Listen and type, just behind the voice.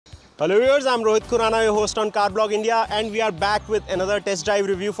Hello viewers, I'm Rohit Khurana, your host on Car Blog India, and we are back with another test drive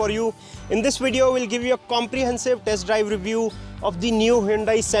review for you. In this video, we'll give you a comprehensive test drive review of the new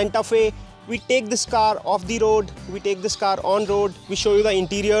Hyundai Santa Fe. We take this car off the road, we take this car on road, we show you the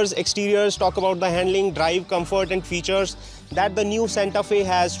interiors, exteriors, talk about the handling, drive, comfort and features that the new Santa Fe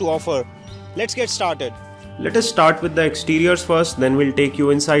has to offer. Let's get started. Let us start with the exteriors first, then we'll take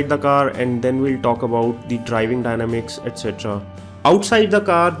you inside the car and then we'll talk about the driving dynamics, etc. Outside the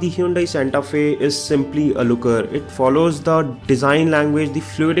car, the Hyundai Santa Fe is simply a looker. It follows the design language, the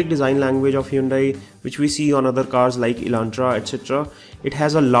fluidic design language of Hyundai, which we see on other cars like Elantra, etc. It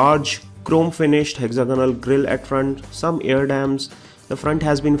has a large chrome finished hexagonal grille at front, some air dams. The front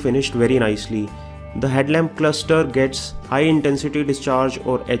has been finished very nicely. The headlamp cluster gets high intensity discharge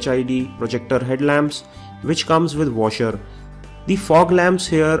or HID projector headlamps, which comes with washer. The fog lamps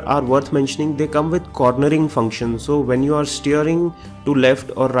here are worth mentioning. They come with cornering function, so when you are steering to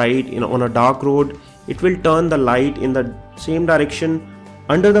left or right on a dark road, it will turn the light in the same direction.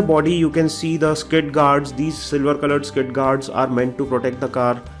 Under the body you can see the skid guards. These silver colored skid guards are meant to protect the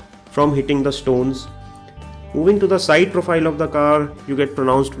car from hitting the stones. Moving to the side profile of the car, you get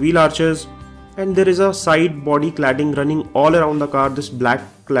pronounced wheel arches, and there is a side body cladding running all around the car. This black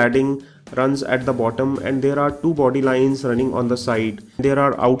cladding runs at the bottom and there are two body lines running on the side. There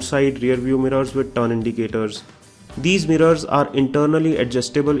are outside rear view mirrors with turn indicators. These mirrors are internally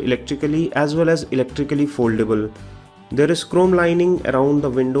adjustable electrically as well as electrically foldable. There is chrome lining around the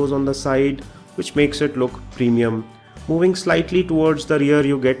windows on the side, which makes it look premium. Moving slightly towards the rear,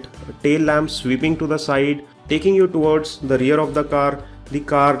 you get a tail lamp sweeping to the side, taking you towards the rear of the car. The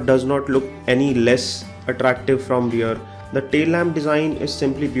car does not look any less attractive from rear. The tail lamp design is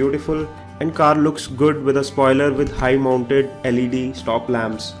simply beautiful and car looks good with a spoiler with high mounted LED stop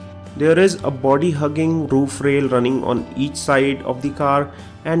lamps. There is a body hugging roof rail running on each side of the car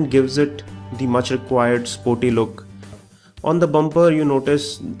and gives it the much required sporty look. On the bumper you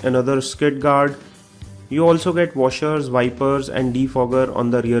notice another skid guard. You also get washers, wipers and defogger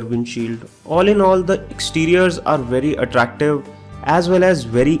on the rear windshield. All in all, the exteriors are very attractive as well as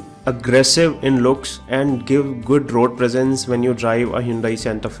very aggressive in looks and give good road presence when you drive a Hyundai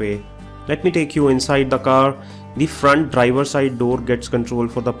Santa Fe. Let me take you inside the car. The front driver side door gets control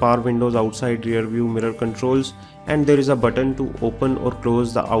for the power windows, outside rear view mirror controls, and there is a button to open or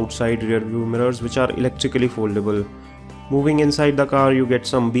close the outside rear view mirrors, which are electrically foldable. Moving inside the car, you get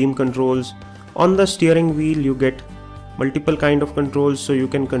some beam controls. On the steering wheel you get multiple kind of controls, so you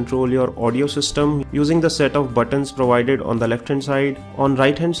can control your audio system using the set of buttons provided on the left hand side. On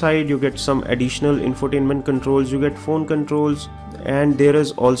right hand side you get some additional infotainment controls. You get phone controls and there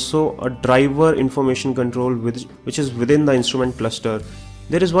is also a driver information control which is within the instrument cluster.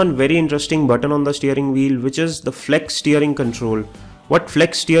 There is one very interesting button on the steering wheel, which is the flex steering control. What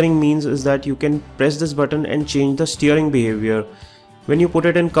flex steering means is that you can press this button and change the steering behavior. When you put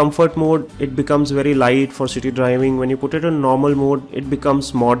it in comfort mode, it becomes very light for city driving. When you put it in normal mode, it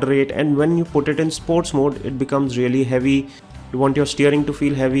becomes moderate, and when you put it in sports mode, it becomes really heavy. You want your steering to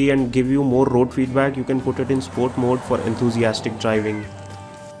feel heavy and give you more road feedback, you can put it in sport mode for enthusiastic driving.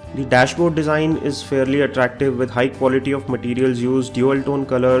 The dashboard design is fairly attractive with high quality of materials used, dual tone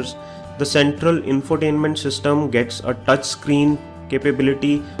colors. The central infotainment system gets a touch screen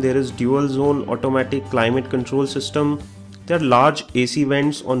capability. There is dual zone automatic climate control system. There are large AC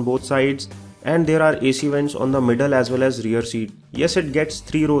vents on both sides and there are AC vents on the middle as well as rear seat. Yes, it gets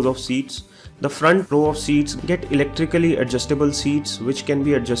 3 rows of seats. The front row of seats get electrically adjustable seats which can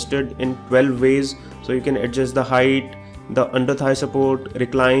be adjusted in 12 ways. So you can adjust the height, the under thigh support,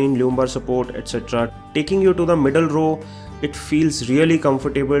 recline, lumbar support, etc. Taking you to the middle row, it feels really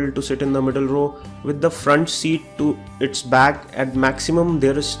comfortable to sit in the middle row. With the front seat to its back at maximum,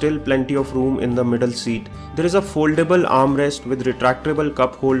 there is still plenty of room in the middle seat. There is a foldable armrest with retractable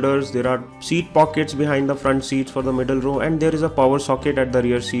cup holders. There are seat pockets behind the front seats for the middle row, and there is a power socket at the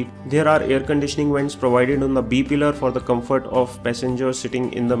rear seat. There are air conditioning vents provided on the B pillar for the comfort of passengers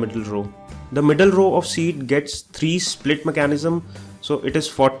sitting in the middle row. The middle row of seat gets 3 split mechanism, so it is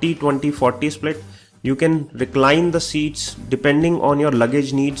 40-20-40 split. You can recline the seats depending on your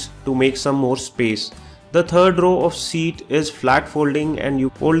luggage needs to make some more space. The third row of seat is flat folding and you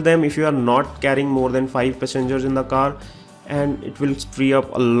fold them if you are not carrying more than 5 passengers in the car, and it will free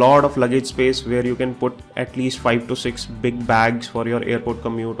up a lot of luggage space where you can put at least 5 to 6 big bags for your airport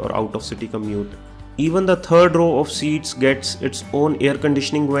commute or out of city commute. Even the third row of seats gets its own air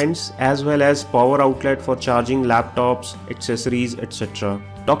conditioning vents as well as power outlet for charging laptops, accessories, etc.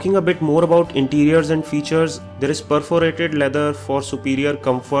 Talking a bit more about interiors and features, there is perforated leather for superior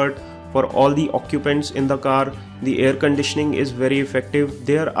comfort for all the occupants in the car. The air conditioning is very effective.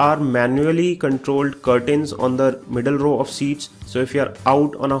 There are manually controlled curtains on the middle row of seats, so if you are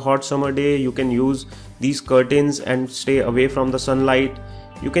out on a hot summer day, you can use these curtains and stay away from the sunlight.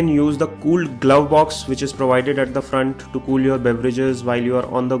 You can use the cooled glove box which is provided at the front to cool your beverages while you are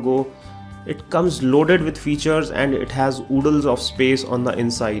on the go. It comes loaded with features and it has oodles of space on the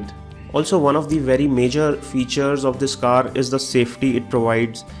inside. Also, one of the very major features of this car is the safety it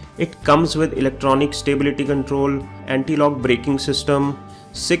provides. It comes with electronic stability control, anti-lock braking system,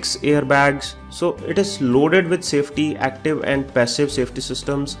 6 airbags. So it is loaded with safety, active and passive safety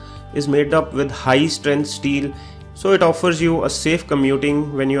systems, is made up with high strength steel. So it offers you a safe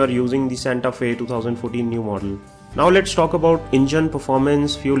commuting when you are using the Santa Fe 2014 new model. Now let's talk about engine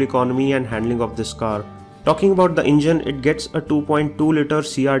performance, fuel economy and handling of this car. Talking about the engine, it gets a 2.2 liter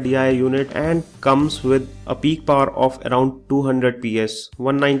CRDI unit and comes with a peak power of around 200 PS,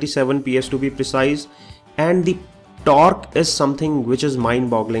 197 PS to be precise, and the torque is something which is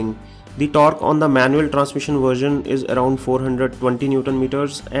mind-boggling. The torque on the manual transmission version is around 420 Newton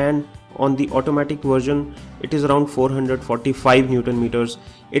meters and on the automatic version it is around 445 Newton meters.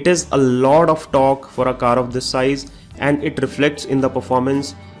 It is a lot of torque for a car of this size and it reflects in the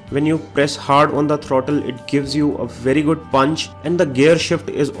performance. When you press hard on the throttle, it gives you a very good punch, and the gear shift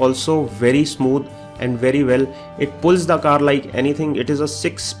is also very smooth and very well. It pulls the car like anything. It is a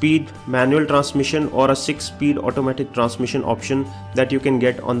 6-speed manual transmission or a 6-speed automatic transmission option that you can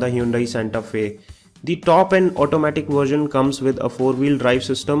get on the Hyundai Santa Fe. The top end automatic version comes with a 4-wheel drive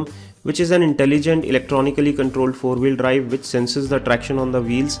system, which is an intelligent electronically controlled 4-wheel drive which senses the traction on the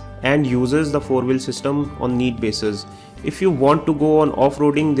wheels and uses the 4-wheel system on need basis. If you want to go on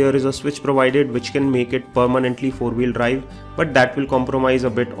off-roading, there is a switch provided which can make it permanently 4-wheel drive, but that will compromise a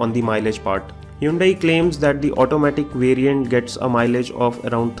bit on the mileage part. Hyundai claims that the automatic variant gets a mileage of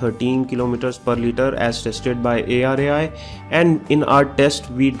around 13 km per liter as tested by ARAI, and in our test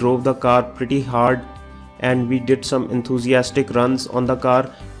we drove the car pretty hard and we did some enthusiastic runs on the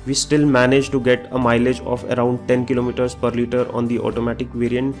car. We still managed to get a mileage of around 10 km per liter on the automatic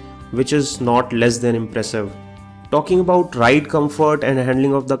variant, which is not less than impressive. Talking about ride comfort and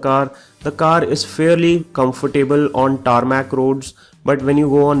handling of the car is fairly comfortable on tarmac roads, but when you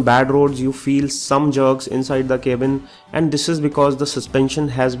go on bad roads you feel some jerks inside the cabin, and this is because the suspension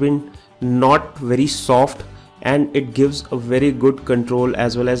has been not very soft and it gives a very good control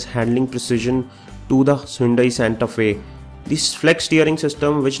as well as handling precision to the Hyundai Santa Fe. This flex steering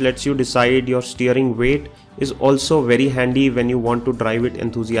system, which lets you decide your steering weight, is also very handy when you want to drive it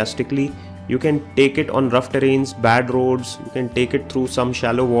enthusiastically. You can take it on rough terrains, bad roads, you can take it through some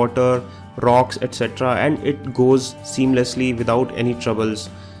shallow water, rocks, etc., and it goes seamlessly without any troubles.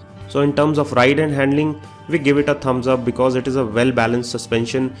 So in terms of ride and handling, we give it a thumbs up because it is a well balanced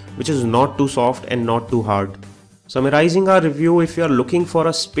suspension which is not too soft and not too hard. Summarizing our review, if you are looking for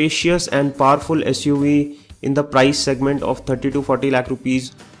a spacious and powerful SUV in the price segment of 30 to 40 lakh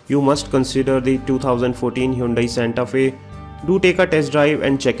rupees, you must consider the 2014 Hyundai Santa Fe. Do take a test drive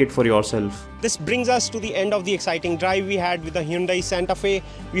and check it for yourself. This brings us to the end of the exciting drive we had with the Hyundai Santa Fe.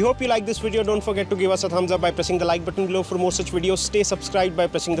 We hope you like this video. Don't forget to give us a thumbs up by pressing the like button below. For more such videos, stay subscribed by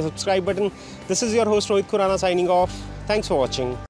pressing the subscribe button. This is your host Rohit Khurana signing off. Thanks for watching.